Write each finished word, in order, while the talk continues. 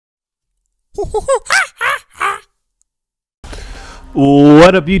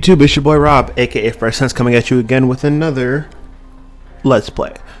What up, YouTube? It's your boy Rob, aka Fresh Sense, coming at you again with another Let's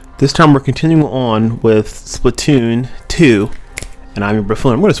Play. This time we're continuing on with Splatoon 2, and I'm your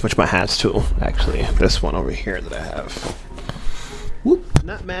bafoon. I'm going to switch my hats to, actually, this one over here that I have. Whoop,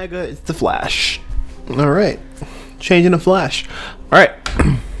 not MAGA, it's the Flash. Alright, changing the Flash. Alright,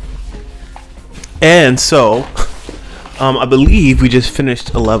 and so, I believe we just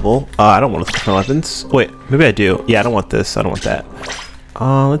finished a level. I don't want to switch my weapons. Wait, maybe I do. Yeah, I don't want this. I don't want that.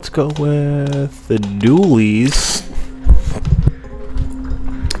 Let's go with the dualies.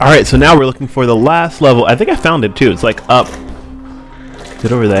 Alright, so now we're looking for the last level. I think I found it too. It's like up. Is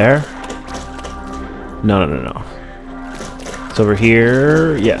it over there? No. It's over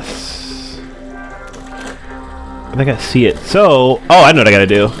here. Yes. I think I see it. So, oh, I know what I gotta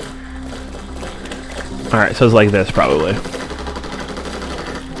do. Alright, so it's like this, probably.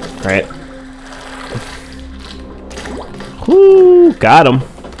 Right. Whoo! Got him.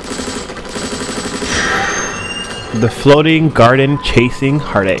 The floating garden chasing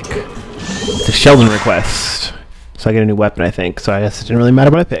heartache. It's a Sheldon request. So I get a new weapon, I think. So I guess it didn't really matter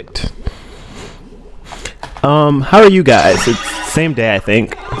what I picked. How are you guys? It's the same day, I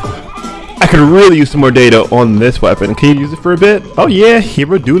think. I could really use some more data on this weapon. Can you use it for a bit? Oh yeah,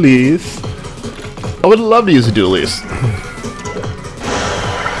 hero dualies. I would love to use the dualies.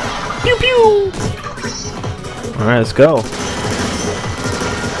 Pew pew! Alright, let's go.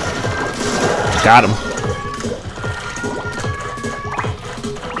 Got him.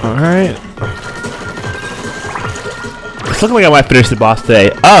 Alright. It's looking like I might finish the boss today.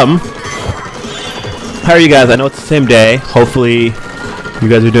 How are you guys? I know it's the same day. Hopefully you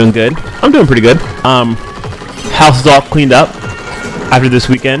guys are doing good. I'm doing pretty good. House is all cleaned up after this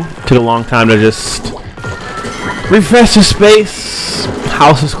weekend. Took a long time to just refresh the space.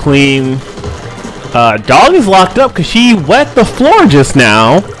 House is clean. Dog is locked up because she wet the floor just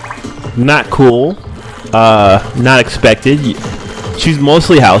now. Not cool. Not expected. She's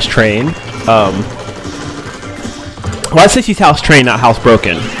mostly house trained. Well, I say she's house trained, not house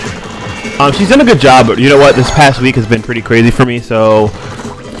broken. She's done a good job, but you know what? This past week has been pretty crazy for me, so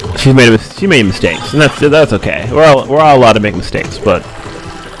she made mistakes, and that's okay. We're all allowed to make mistakes, but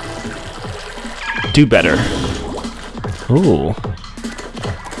do better. Ooh.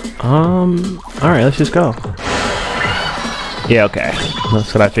 Alright, let's just go. Yeah, okay.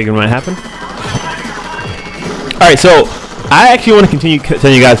 That's what I figured might happen. Alright, so I actually want to continue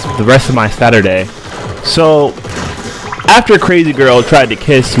telling you guys the rest of my Saturday. So, after a crazy girl tried to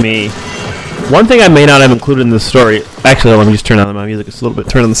kiss me, one thing I may not have included in the story. Actually, let me just turn on my music. It's a little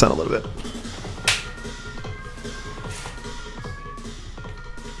bit. Turn on the sound a little bit.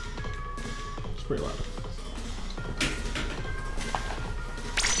 It's pretty loud.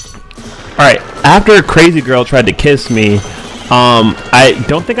 Alright, after a crazy girl tried to kiss me, I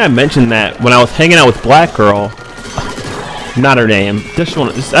don't think I mentioned that when I was hanging out with Black Girl. Not her name. I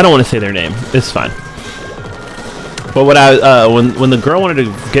don't want to say their name. It's fine. But when when the girl wanted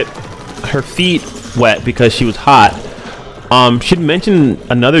to get her feet wet because she was hot, she'd mentioned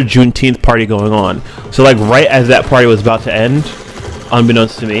another Juneteenth party going on. So like right as that party was about to end,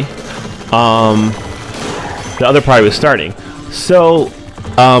 unbeknownst to me, the other party was starting. So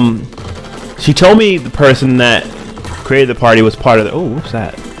she told me the person that created the party was part of the... Oh, what's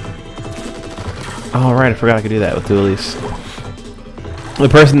that? Oh, right, I forgot I could do that with dualies. The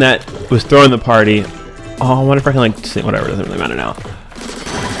person that was throwing the party... Oh, I wonder if I can, like, say whatever, doesn't really matter now.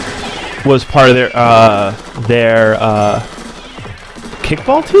 Was part of their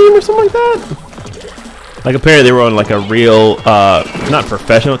kickball team or something like that? Like, apparently they were on, like, a real, not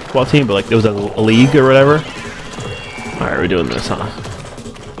professional kickball team, but, like, it was a league or whatever. Alright, we're doing this, huh?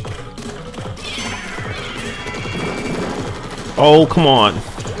 Oh, come on.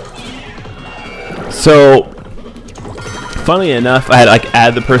 So, funnily enough, I had like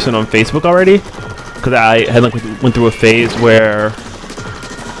added the person on Facebook already because I had like went through a phase where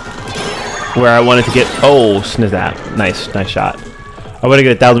I wanted to get snap, nice shot. I wanted to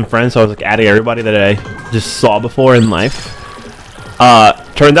get 1,000 friends, so I was like adding everybody that I just saw before in life.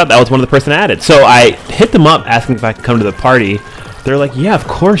 Turns out that was one of the person I added, so I hit them up asking if I could come to the party. They're like, yeah, of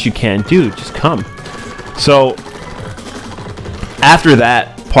course you can, dude, just come. So after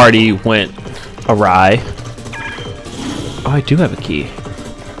that party went awry. Oh, I do have a key.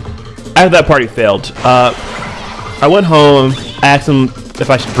 After that party failed, I went home. I asked them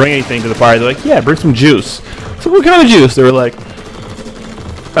if I should bring anything to the party. They're like, yeah, bring some juice. So what kind of juice? They were like,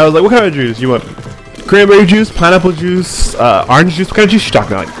 I was like, what kind of juice? You want cranberry juice, pineapple juice, orange juice? What kind of juice you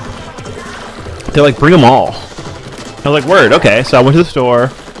talking about? They're like, bring them all. I was like, word, okay. So I went to the store,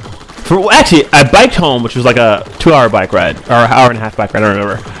 Actually, I biked home, which was like a 2-hour bike ride or an hour and a half bike ride. I don't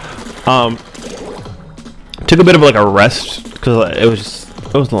remember. Took a bit of like a rest because it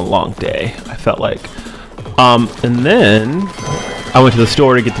was a long day. I felt like, and then I went to the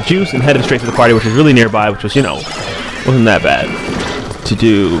store to get the juice and headed straight to the party, which was really nearby, which was, you know, wasn't that bad to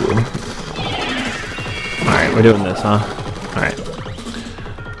do. All right, we're doing this, huh? All right.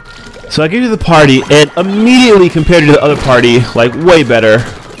 So I get to the party, and immediately compared to the other party, like way better.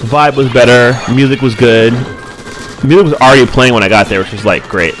 The vibe was better. Music was good. Music was already playing when I got there, which was like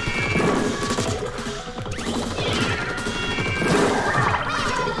great.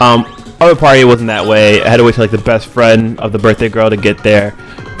 Other party wasn't that way. I had to wait till like the best friend of the birthday girl to get there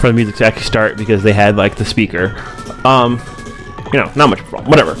for the music to actually start because they had like the speaker. You know, not much of a problem.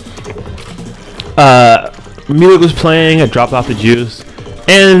 Whatever. Music was playing. I dropped off the juice,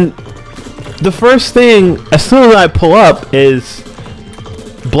 and the first thing as soon as I pull up is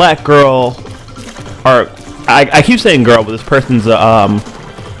black girl, or I keep saying girl, but this person's a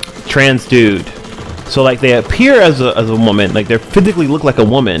trans dude. So like they appear as a woman, like they physically look like a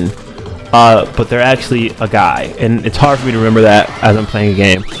woman, but they're actually a guy, and it's hard for me to remember that as I'm playing a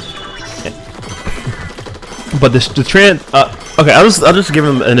game. But the trans, okay, I'll just give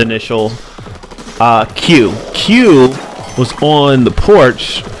him an initial. Q. Q was on the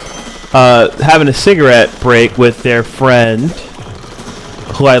porch, having a cigarette break with their friend,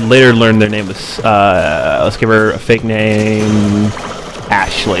 who I later learned their name was. Let's give her a fake name,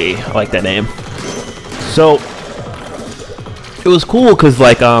 Ashley. I like that name. So it was cool because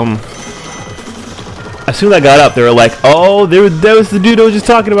like as soon as I got up, they were like, "Oh, there was the dude I was just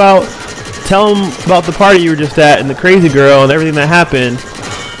talking about. Tell him about the party you were just at and the crazy girl and everything that happened."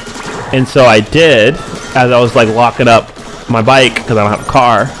 And so I did, as I was like locking up my bike because I don't have a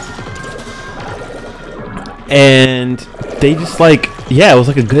car. And they just like, yeah, it was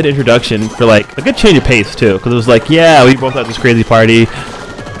like a good introduction for like a good change of pace too, because it was like, yeah, we both had this crazy party.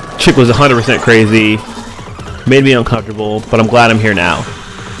 Chick was 100% crazy. Made me uncomfortable, but I'm glad I'm here now.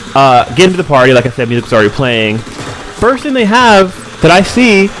 Getting to the party, like I said, music's already playing. First thing they have that I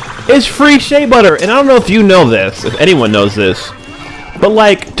see is free shea butter. And I don't know if you know this, if anyone knows this, but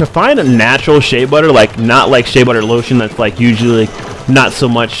like to find a natural shea butter, like not like shea butter lotion that's like usually not so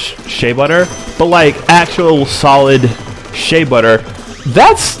much shea butter, but like actual solid shea butter,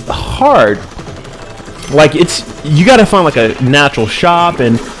 that's hard. Like you gotta find like a natural shop,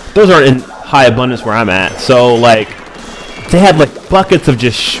 and those aren't in high abundance where I'm at. So like they had like buckets of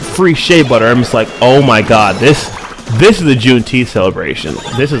just free shea butter. I'm just like, oh my god, this is a Juneteenth celebration.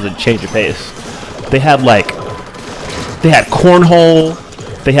 This is a change of pace. They had cornhole.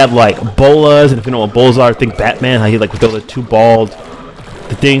 They had like bolas, and if you know what bolas are, think Batman, how he like throw the two balled,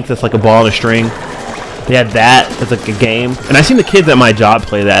 the things that's like a ball and a string. They had that as like a game, and I seen the kids at my job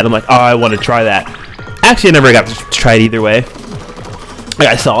play that. I'm like, oh, I want to try that. Actually, I never got to try it either way. Like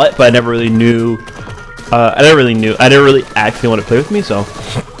I saw it, but I never really knew. I never really actually want to play with me, so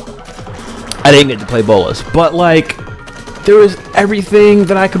I didn't get to play bolas. But like, there was everything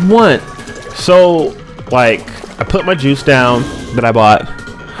that I could want. So like, I put my juice down that I bought.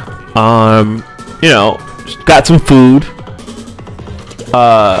 You know, got some food.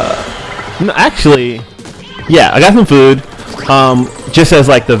 No, actually, yeah, I got some food. Just as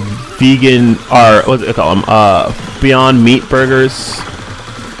like the vegan, or what do they call them? Beyond Meat burgers.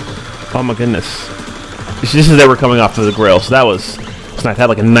 Oh my goodness! It's just as they were coming off of the grill, so that was nice. I had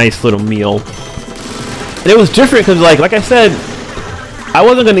like a nice little meal. And it was different because, like I said, I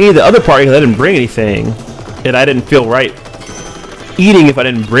wasn't gonna eat the other party because I didn't bring anything, and I didn't feel right eating if I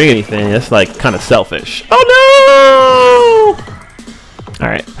didn't bring anything. That's like kind of selfish. Oh no!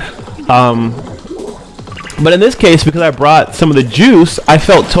 All right. But in this case, because I brought some of the juice, I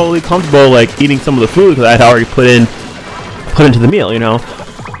felt totally comfortable like eating some of the food because I had already put into the meal, you know,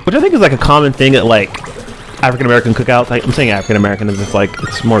 which I think is like a common thing at like African American cookouts. Like, I'm saying African American as if like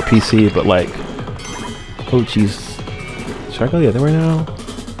it's more PC, but like, oh jeez, should I go the other way now?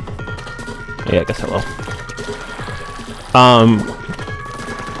 Yeah, I guess I will.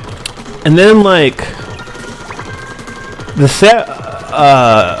 And then like the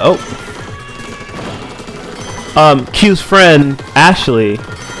Q's friend Ashley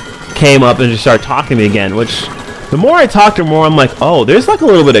came up and just started talking to me again, which the more I talked to her, more I'm like, oh, there's like a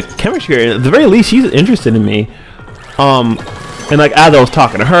little bit of chemistry here. At the very least, she's interested in me. And like as I was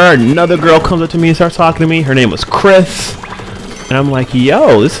talking to her, another girl comes up to me and starts talking to me. Her name was Chris, and I'm like,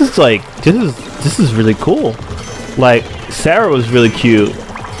 yo, this is really cool. Like Sarah was really cute.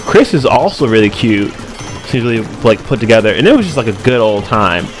 Chris is also really cute. She's really like put together, and it was just like a good old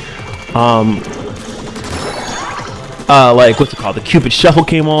time. like what's it called? The Cupid Shuffle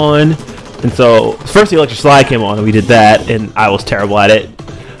came on, and so first the Electric Slide came on, and we did that, and I was terrible at it.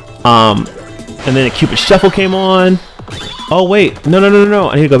 And then the Cupid Shuffle came on. Oh wait, no!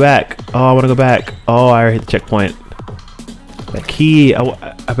 I need to go back. Oh, I want to go back. Oh, I already hit the checkpoint. That key,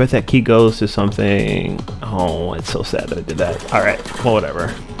 I bet that key goes to something. Oh, it's so sad that I did that. All right, well, whatever.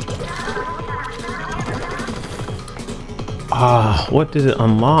 What did it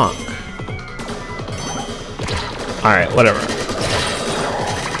unlock? All right, whatever.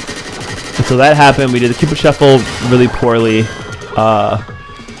 And so that happened. We did the Cupid Shuffle really poorly.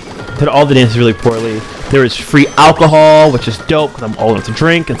 Did all the dances really poorly. There was free alcohol, which is dope because I'm old enough to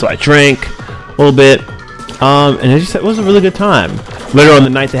drink, and so I drank a little bit. And it was a really good time. Later on the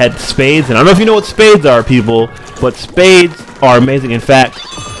night, they had spades, and I don't know if you know what spades are, people, but spades are amazing. In fact,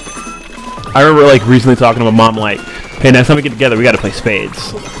 I remember like recently talking to my mom, like, "Hey, next time we get together, we got to play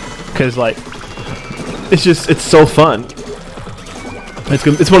spades," because like it's so fun. It's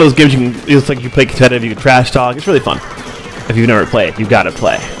one of those games you can. It's like you play competitive, you can trash talk. It's really fun. If you've never played, you've got to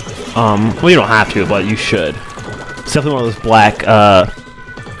play. Well, you don't have to, but you should. It's definitely one of those black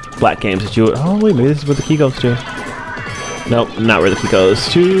games that you. Oh wait, maybe this is where the key goes to. Nope, not where the key goes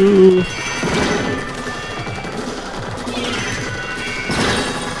to.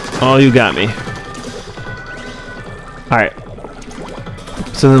 Oh, you got me. All right.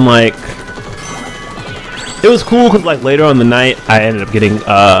 So then, like, it was cool because like later on the night, I ended up getting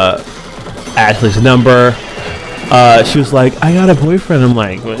Ashley's number. She was like, "I got a boyfriend." I'm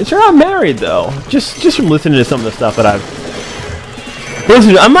like, "You're not married though." Just from listening to some of the stuff that I've.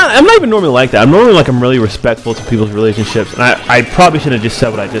 Listen, I'm not even normally like that. I'm normally like I'm really respectful to people's relationships, and I probably shouldn't have just said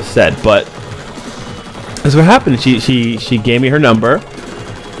what I just said, but that's what happened. She gave me her number,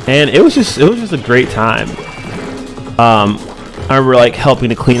 and it was just a great time. I remember like helping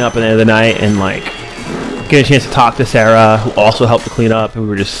to clean up at the end of the night, and like getting a chance to talk to Sarah, who also helped to clean up, and we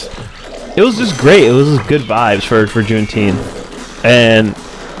were just. It was just great. It was just good vibes for Juneteenth, and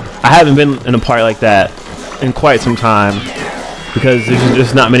I haven't been in a party like that in quite some time. Because there's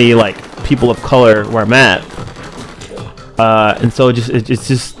just not many like people of color where I'm at, and so it's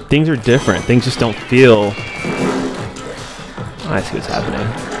just things are different. Things just don't feel. I see what's happening.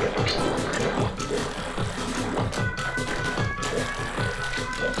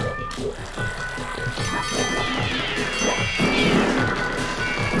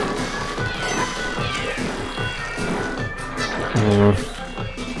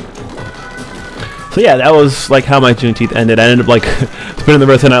 So yeah, that was like how my Juneteenth ended. I ended up like spending the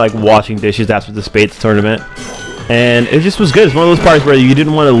rest of the night like washing dishes after the spades tournament, and it just was good. It's one of those parties where you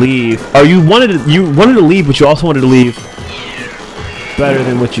didn't want to leave, or you wanted to leave, but you also wanted to leave better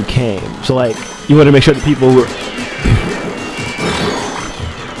than what you came. So like you wanted to make sure that people who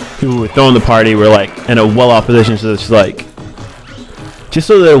were throwing the party were like in a well-off position, so it's like just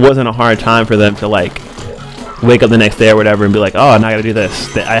so that it wasn't a hard time for them to like wake up the next day or whatever and be like, "Oh, now I gotta do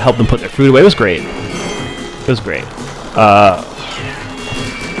this." I helped them put their food away. It was great. It was great.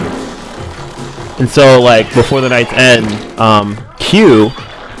 And so, like, before the night's end, Q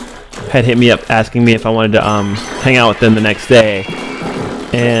had hit me up asking me if I wanted to hang out with them the next day.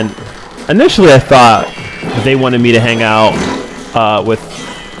 And initially I thought that they wanted me to hang out with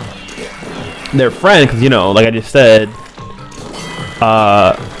their friend because, you know, like I just said,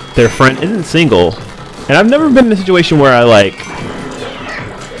 their friend isn't single. And I've never been in a situation where I, like,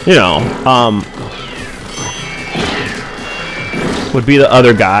 you know, would be the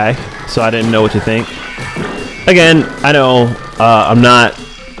other guy, so I didn't know what to think. Again, I know I'm not.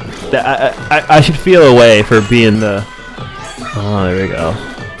 I should feel away for being the. Oh, there we go.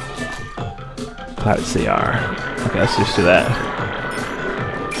 Pirate CR. Okay, let's just do that.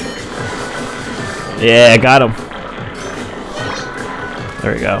 Yeah, I got him.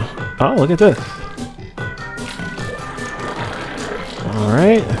 There we go. Oh, look at this.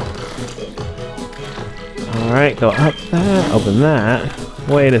 Alright. Alright, go up that, open that.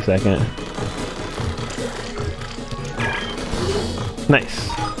 Wait a second. Nice.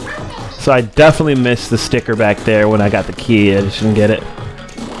 So I definitely missed the sticker back there when I got the key. I just didn't get it.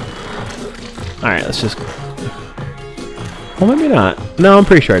 Alright, let's just... Well, maybe not. No, I'm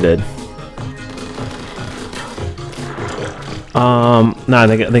pretty sure I did. No, I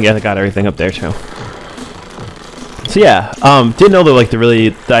think I got everything up there too. So yeah, didn't know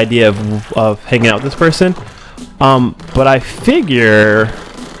the idea of hanging out with this person, but I figure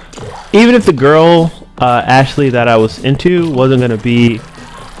even if the girl Ashley that I was into wasn't gonna be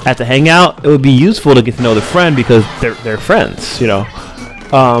at the hangout, it would be useful to get to know the friend because they're friends, you know.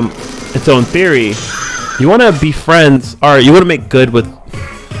 And so in theory, you want to be friends, or you want to make good with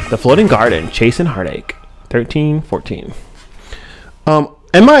the Floating Garden, Chasing Heartache. 13, 14.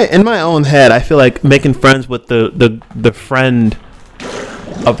 In my own head, I feel like making friends with the friend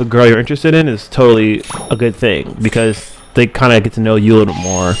of the girl you're interested in is totally a good thing because they kind of get to know you a little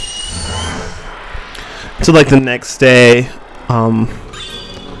more. So like the next day,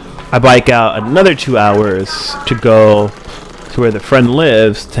 I bike out another 2 hours to go to where the friend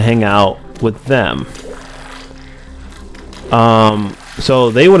lives to hang out with them.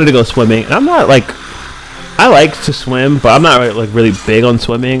 So they wanted to go swimming, and I'm not like, I like to swim, but I'm not like really big on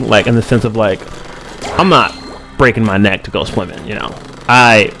swimming, like in the sense of like, I'm not breaking my neck to go swimming, you know.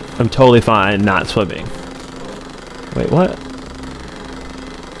 I am totally fine not swimming. Wait, what?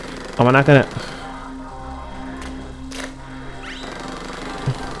 Am I not gonna?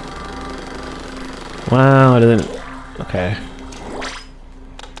 Wow, it doesn't. Okay.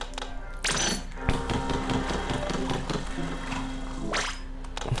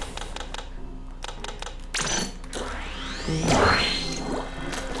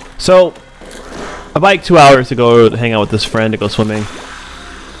 So, I biked 2 hours to go hang out with this friend to go swimming.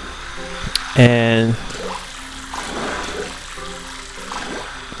 And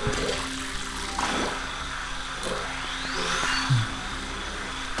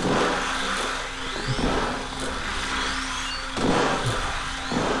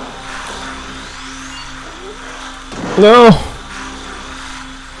no!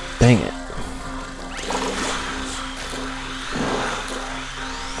 Dang it.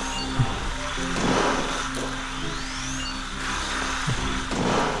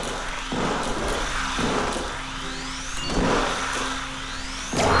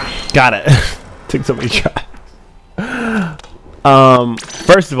 Got it. Took so many tries.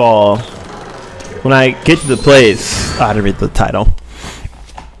 First of all, when I get to the place, I had to read the title.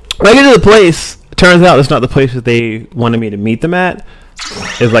 When I get to the place, it turns out it's not the place that they wanted me to meet them at.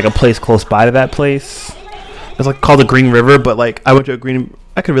 It's like a place close by to that place. It's like called the Green River, but like I went to a green.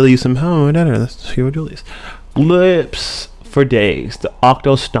 I could really use some. Oh, no, let's see what Julie's. Lips for days. The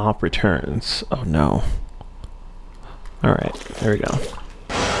Octo Stomp returns. Oh no. All right, there we go.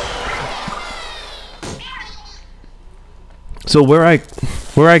 So where I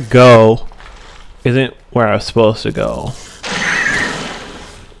go isn't where I was supposed to go.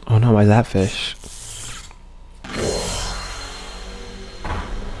 Oh no, why is that fish?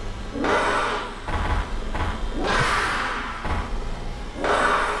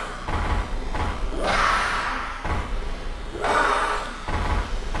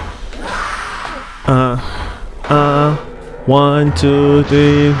 One, two,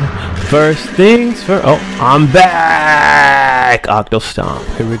 three. First things first. Oh, I'm back! Octo Stomp.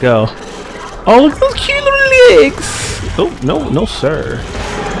 Here we go. Oh, look at those cute little legs! Oh, no, no, sir.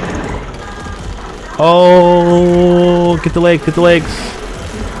 Oh, get the legs, get the legs.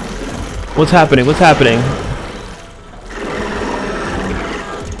 What's happening? What's happening?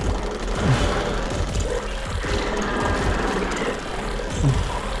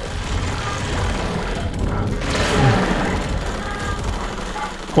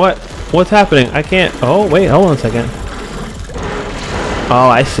 What? What's happening? I can't. Oh, wait. Hold on a second. Oh,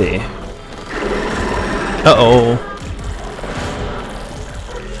 I see. Uh-oh.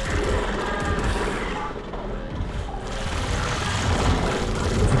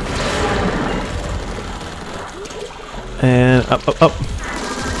 And up, up, up.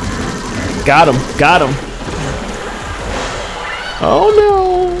 Got him. Got him. Oh,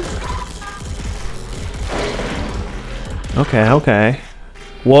 no. Okay, okay.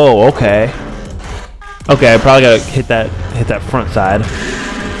 Whoa, okay. Okay, I probably gotta hit that front side.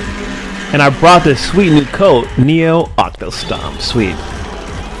 And I brought this sweet new coat, Neo Octo Stomp. Sweet.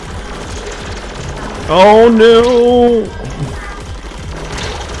 Oh no!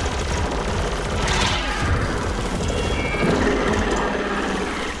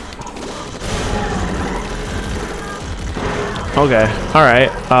 Okay, alright.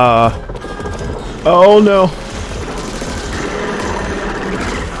 Oh no.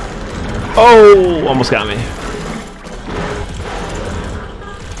 Oh, almost got me.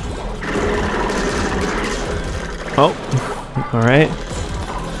 Oh, all right.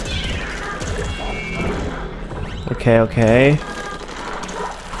 Okay, okay.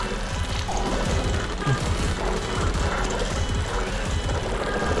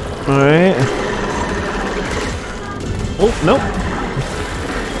 All right. Oh, nope.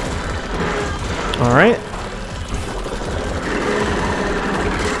 All right.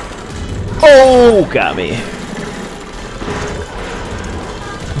 Oh, got me.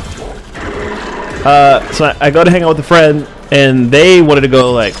 So I go to hang out with a friend, and they wanted to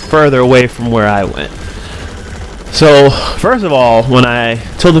go like further away from where I went. So first of all, when I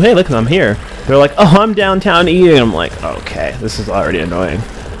told them, "Hey, look, I'm here," They're like, oh, I'm downtown eating. I'm like, okay, this is already annoying.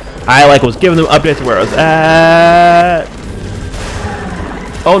 I like was giving them updates to where I was at.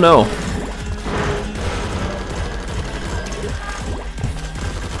 Oh no.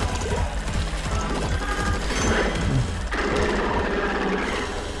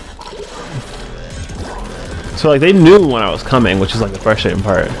 So like they knew when I was coming, which is like the frustrating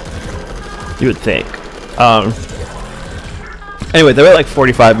part. You would think. Anyway, they wait like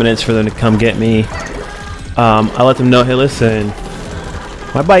 45 minutes for them to come get me. I let them know, hey, listen,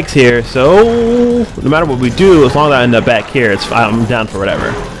 my bike's here, so no matter what we do, as long as I end up back here, it's fine. I'm down for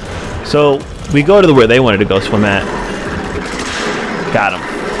whatever. So we go to where they wanted to go swim at. Got him.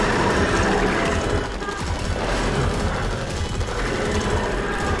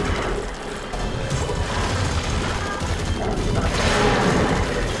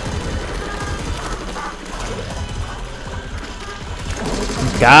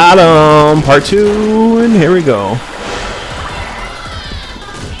 Got him! Part 2, and here we go.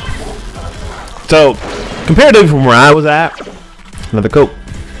 So, comparatively from where I was at, another Coke.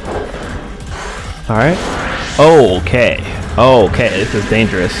 Alright. Okay. Okay, this is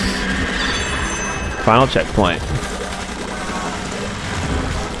dangerous. Final checkpoint.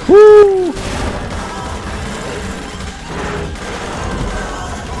 Woo!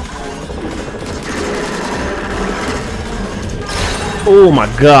 Oh my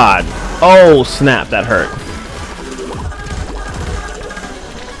god. Oh snap, that hurt.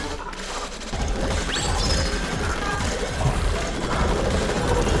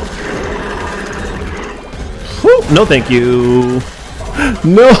 Woo, no thank you.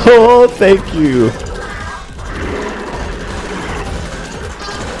 No thank you.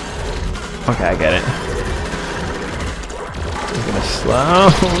 Okay, I get it. I'm gonna slow.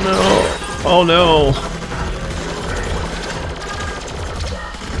 Oh no. Oh no.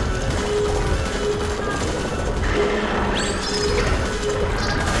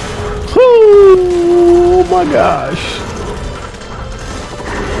 Oh my gosh.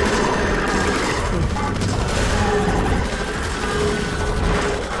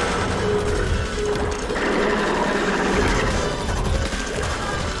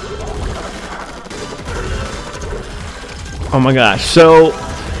 Oh my gosh. So,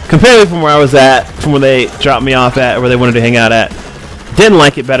 compared from where I was at, from where they dropped me off at, where they wanted to hang out at, didn't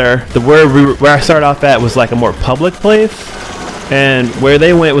like it better. Where I started off at was like a more public place. And where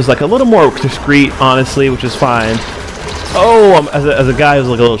they went was like a little more discreet, honestly, which is fine. Oh, as a guy who's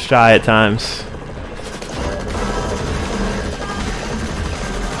like a little shy at times.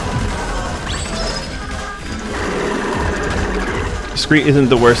 Discreet isn't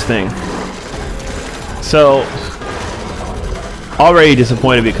the worst thing. So, already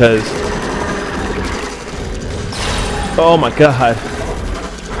disappointed because... Oh my god.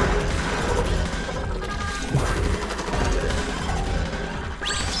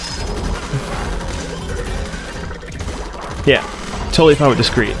 Yeah, totally fine with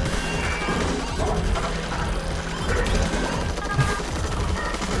discreet.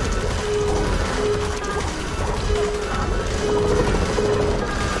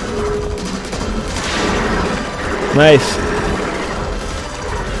 Nice.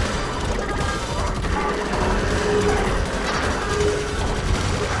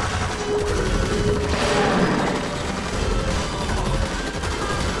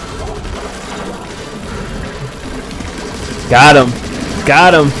 Got him.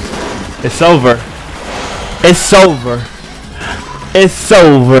 Got him. It's over. It's over. It's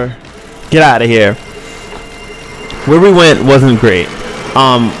over. Get out of here. Where we went wasn't great.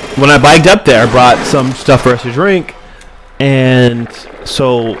 When I biked up there, I brought some stuff for us to drink. And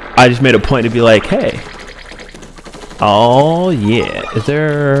so I just made a point to be like, hey. Oh, yeah. Is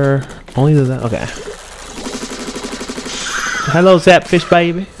there only that? Okay. Hello, Zapfish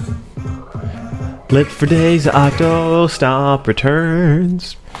baby. Lit for days, Octo Stomp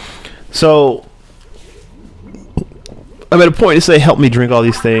returns. So, I made a point to say, help me drink all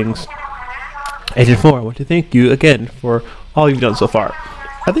these things. Agent 4, I want to thank you again for all you've done so far.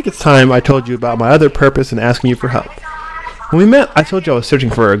 I think it's time I told you about my other purpose in asking you for help. When we met, I told you I was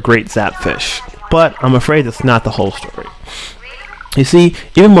searching for a great Zapfish, but I'm afraid that's not the whole story. You see,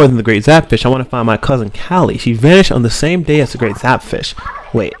 even more than the great Zapfish, I want to find my cousin Callie. She vanished on the same day as the great Zapfish.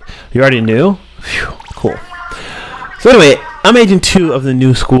 Wait, you already knew? Phew, cool. So anyway, I'm Agent 2 of the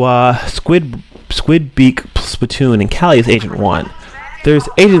new Squid Beak Splatoon, and Callie is Agent 1. There's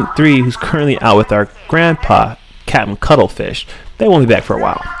Agent 3 who's currently out with our grandpa, Captain Cuttlefish. They won't be back for a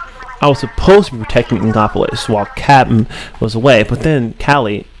while. I was supposed to be protecting Ingopolis while Captain was away, but then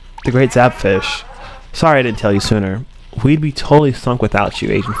Callie, the great Zapfish, sorry I didn't tell you sooner. We'd be totally sunk without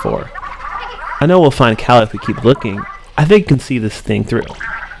you, Agent 4. I know we'll find Cal if we keep looking. I think you can see this thing through.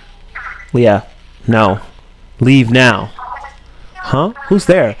 Leah, no. Leave now. Huh? Who's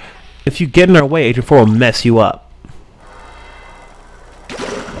there? If you get in our way, Agent 4 will mess you up.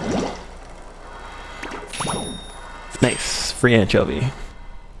 Nice. Free anchovy.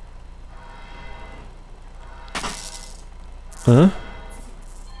 Huh?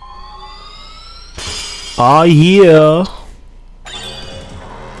 Aw, yeah.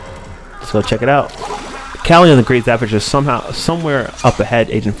 Let's go check it out. Callie on the Great Zapper is somewhere up ahead,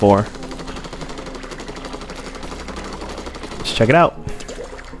 Agent 4. Let's check it out.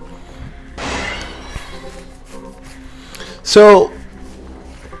 So,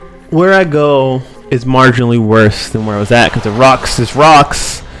 where I go is marginally worse than where I was at because the rocks is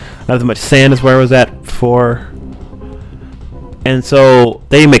rocks. Not as much sand as where I was at before. And so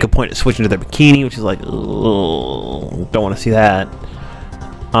they make a point of switching to their bikini, which is like, ugh, don't want to see that.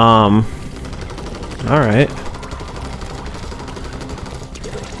 All right.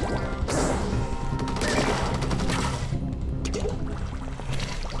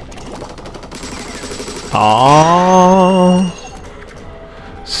 Aww.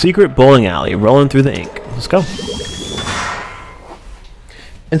 Secret bowling alley, rolling through the ink. Let's go.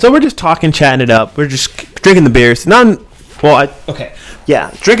 And so we're just talking, chatting it up. We're just drinking the beers. Okay,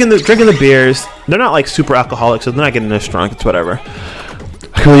 yeah, drinking the beers. They're not like super alcoholic, so they're not getting as drunk. It's whatever.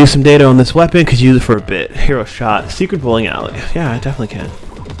 I can use some data on this weapon. Could use it for a bit. Hero shot. Secret bowling alley. Yeah, I definitely can.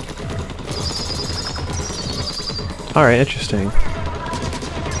 All right, interesting.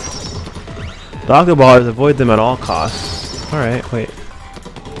 Doggo ballers, avoid them at all costs. All right, wait.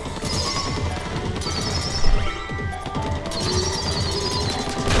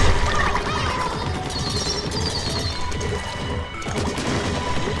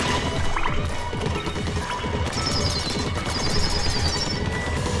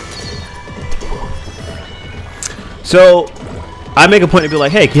 So, I make a point to be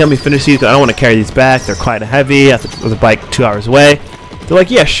like, hey, can you help me finish these? I don't want to carry these back. They're quite heavy. I have to put the bike 2 hours away. They're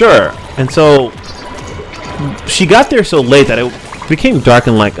like, yeah, sure. And so, she got there so late that it became dark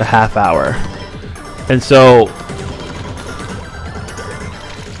in like a half hour. And so,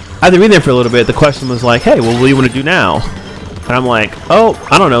 after being there for a little bit, the question was like, hey, well, what do you want to do now? And I'm like, oh,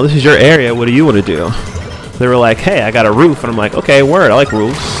 I don't know. This is your area. What do you want to do? They were like, hey, I got a roof. And I'm like, okay, word. I like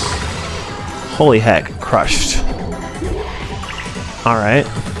roofs. Holy heck. Crushed. All right.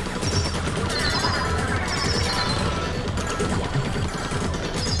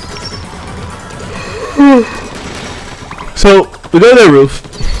 So we go to the roof.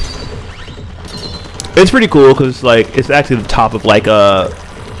 It's pretty cool because like it's actually the top of like a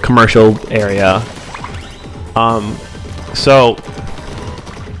commercial area. So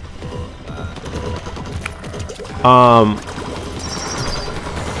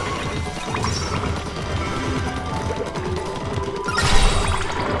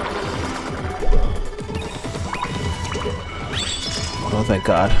oh, thank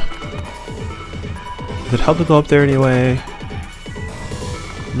God. Does it help to go up there anyway?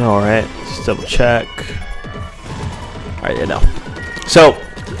 No, alright. Just double check. Alright, yeah, no. So,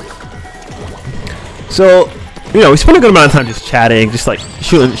 you know, we spent a good amount of time just chatting, just like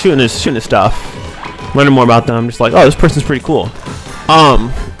shooting this stuff, learning more about them. Just like, oh, this person's pretty cool.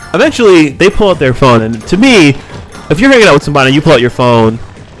 Eventually, they pull out their phone, and to me, if you're hanging out with somebody and you pull out your phone,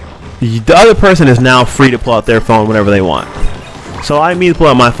 the other person is now free to pull out their phone whenever they want. So I immediately pull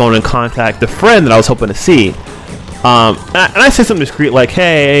out my phone and contact the friend that I was hoping to see. And I say something discreet like,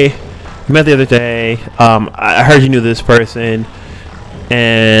 hey, we met the other day. I heard you knew this person.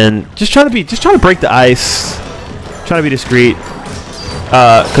 And just trying to break the ice. Trying to be discreet.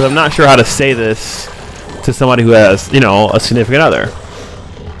 Because I'm not sure how to say this to somebody who has, you know, a significant other.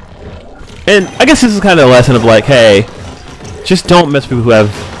 And I guess this is kind of a lesson of like, hey, just don't mess with people who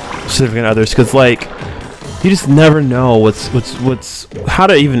have significant others. Because like, you just never know how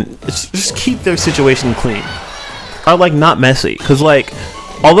to even just keep their situation clean or like not messy, because like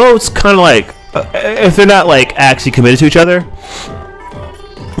although it's kind of like if they're not like actually committed to each other,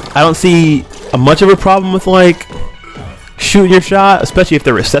 I don't see much of a problem with like shooting your shot, especially if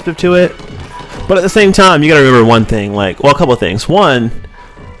they're receptive to it. But at the same time, you gotta remember one thing, like, well, a couple of things. One,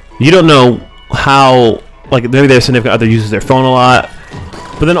 you don't know how, like, maybe their significant other uses their phone a lot,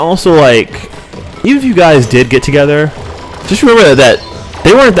 but then also like, even if you guys did get together, just remember that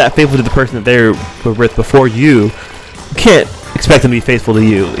they weren't that faithful to the person that they were with before you. You can't expect them to be faithful to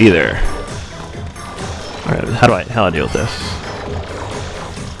you either. Alright, how do I deal with this?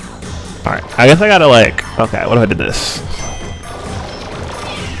 Alright, I guess I gotta like, okay, what if I did this?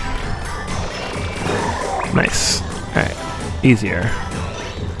 Nice. Alright, easier.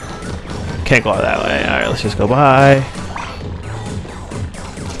 Can't go that way. Alright, let's just go by.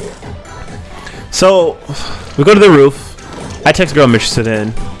 So, we go to the roof. I text a girl I'm interested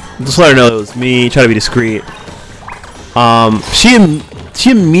in. Just let her know it was me. Try to be discreet. She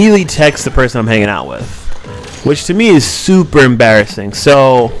immediately texts the person I'm hanging out with, which to me is super embarrassing.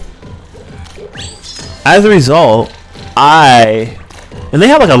 So, as a result, and they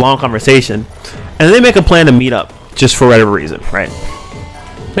have like a long conversation, and they make a plan to meet up just for whatever reason, right?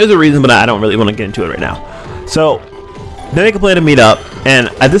 There's a reason, but I don't really want to get into it right now. So, they make a plan to meet up, and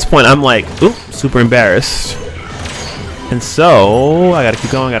at this point, I'm like, oop, super embarrassed. And so, I gotta keep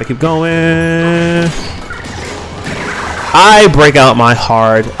going. I break out my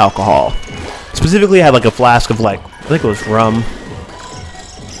hard alcohol. Specifically, I had like a flask of like, I think it was rum.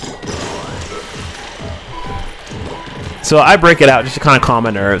 So I break it out just to kind of calm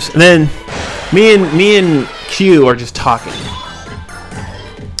my nerves. And then me and Q are just talking.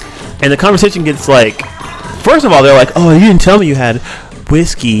 And the conversation gets like, first of all, they're like, oh, you didn't tell me you had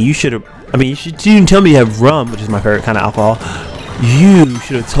whiskey. You should have, you didn't tell me you have rum, which is my favorite kind of alcohol. You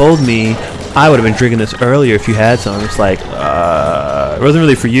should have told me. I would have been drinking this earlier if you had some. It's like, it wasn't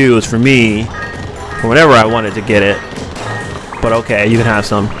really for you, it was for me. For whenever I wanted to get it. But okay, you can have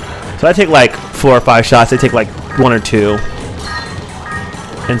some. So I take like 4 or 5 shots, they take like 1 or 2.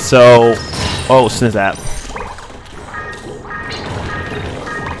 And so, oh, sniz that.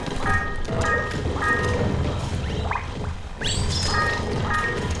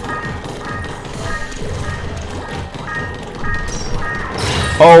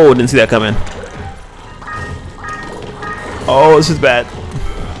 Oh, didn't see that coming. Oh, this is bad.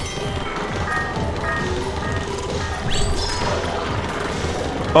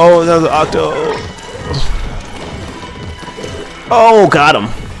 Oh, that was an octo. Oh, got him.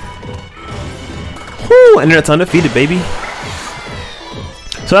 Whoo, and it's undefeated, baby.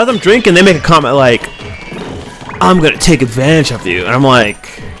 So as I'm drinking, they make a comment like, I'm gonna take advantage of you. And I'm like,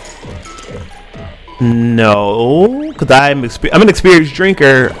 no, because I'm an experienced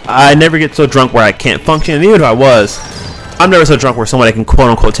drinker. I never get so drunk where I can't function. And even if I was, I'm never so drunk where somebody can quote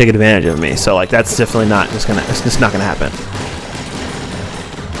unquote take advantage of me. So like that's definitely not just gonna. It's just not gonna happen.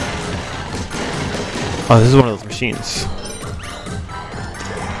 Oh, this is one of those machines.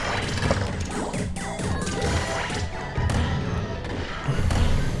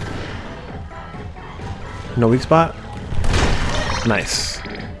 No weak spot. Nice.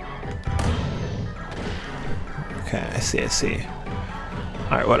 Okay, I see.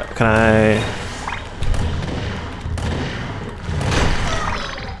 Alright, what can I...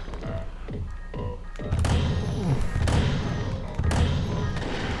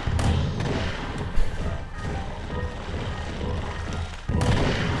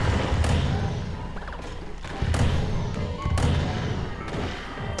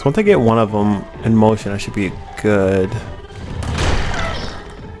 So once I get one of them in motion, I should be good.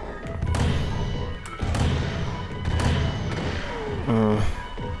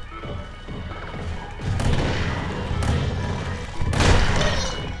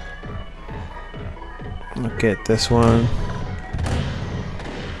 Look at this one.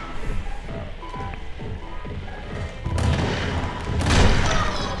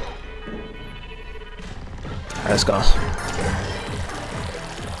 Alright, let's go.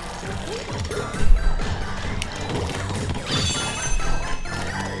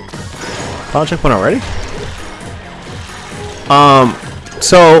 Final checkpoint already?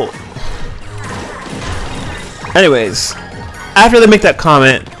 So anyways, after they make that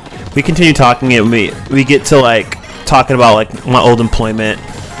comment, we continue talking and we get to like talking about like my old employment.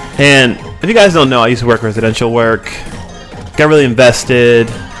 And if you guys don't know, I used to work residential work. Got really invested.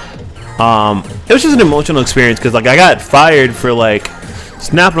 It was just an emotional experience because like I got fired for like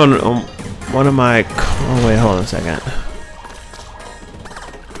snapping on one of my. Oh wait, hold on a second.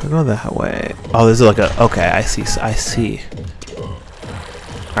 I go that way. Oh, this is like a. Okay, I see.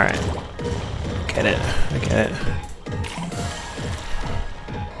 All right, get it. I get it.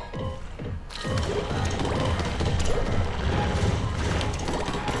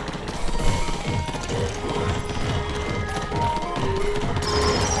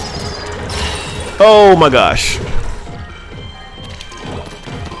 Oh my gosh.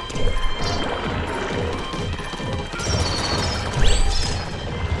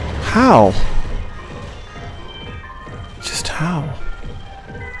 How? Just how?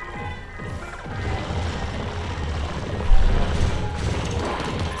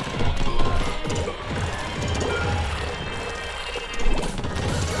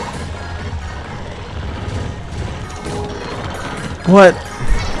 What?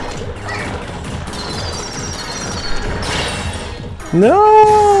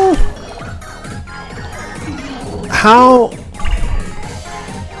 No! how?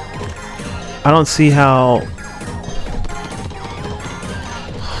 I don't see how.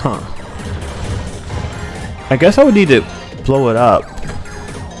 Huh. I guess I would need to blow it up.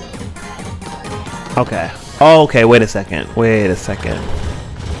 Okay. Oh, okay, wait a second. Wait a second.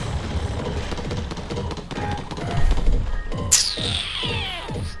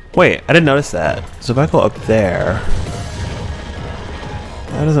 Wait, I didn't notice that. So if I go up there,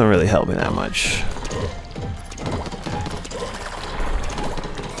 that doesn't really help me that much.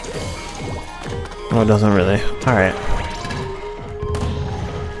 Oh, it doesn't really. Alright.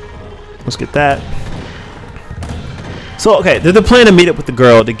 Let's get that. So, okay, they're planning to meet up with the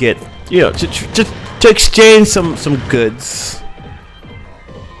girl to get, you know, to exchange some goods.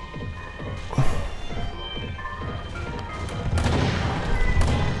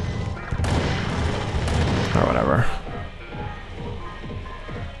 Or whatever.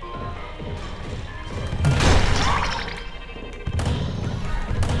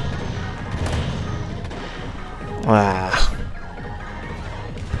 Ah.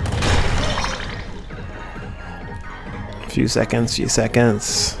 Few seconds.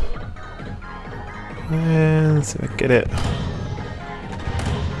 And let's see if I can get it.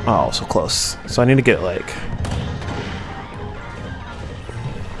 Oh, so close. So I need to get like.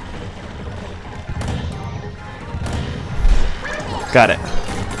 Got it.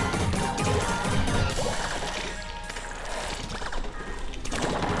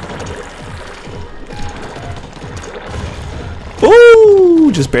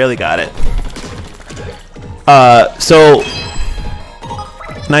 Ooh, just barely got it. So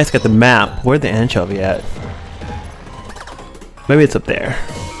nice, got the map. Where'd the anchovy at? Maybe it's up there.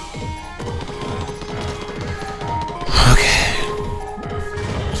 Okay.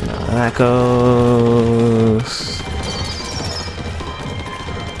 So now that goes.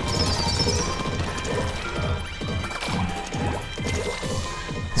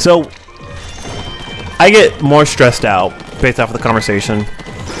 So I get more stressed out based off of the conversation.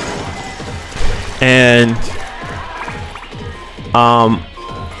 And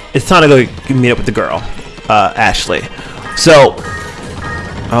it's time to go meet up with the girl, Ashley. So,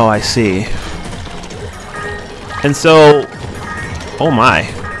 oh, I see. And so, oh my.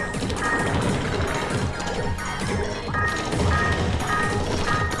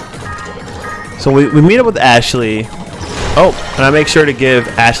 So we meet up with Ashley. Oh, and I make sure to give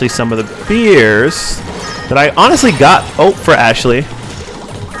Ashley some of the beers that I honestly got for Ashley.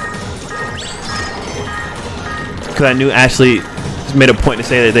 Because I knew Ashley made a point to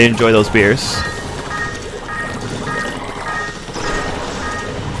say that they enjoy those beers.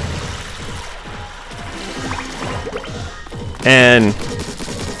 And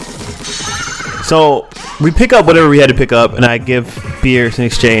so we pick up whatever we had to pick up, and I give beers in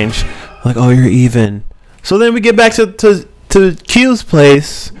exchange. Like, oh, you're even. So then we get back to Q's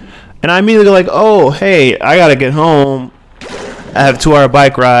place, and I immediately go like, oh, hey, I gotta get home. I have a 2-hour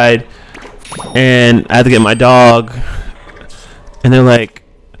bike ride, and I have to get my dog. And they're like,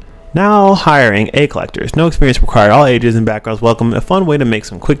 now hiring A collectors. No experience required. All ages and backgrounds welcome. A fun way to make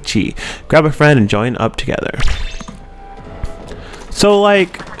some quick chi. Grab a friend and join up together. So,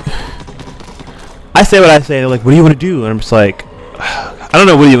 like, I say what I say. They're like, what do you want to do? And I'm just like, I don't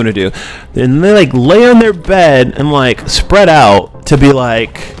know, what do you want to do? And they, like, lay on their bed and, like, spread out to be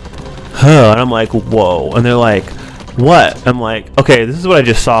like, huh. And I'm like, whoa. And they're like, what? I'm like, okay, this is what I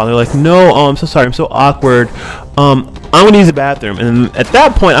just saw. And they're like, no, I'm so sorry. I'm so awkward. I'm going to use the bathroom. And at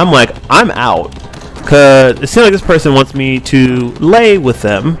that point, I'm like, I'm out. Because it seems like this person wants me to lay with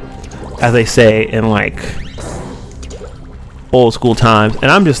them, as they say in, like, old school times. And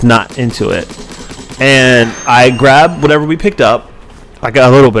I'm just not into it. And I grab whatever we picked up. I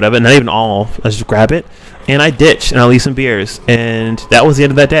got a little bit of it, not even all. I just grab it. And I ditch, and I leave some beers. And that was the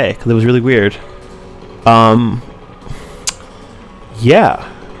end of that day, because it was really weird. Yeah.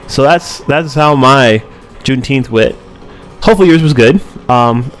 So that's how my Juneteenth went. Hopefully yours was good.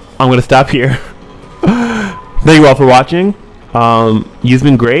 I'm going to stop here. Thank you all for watching. You've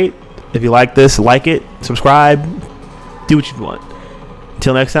been great. If you like this, like it, subscribe, do what you want.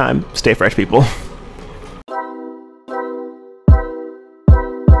 Until next time, stay fresh, people.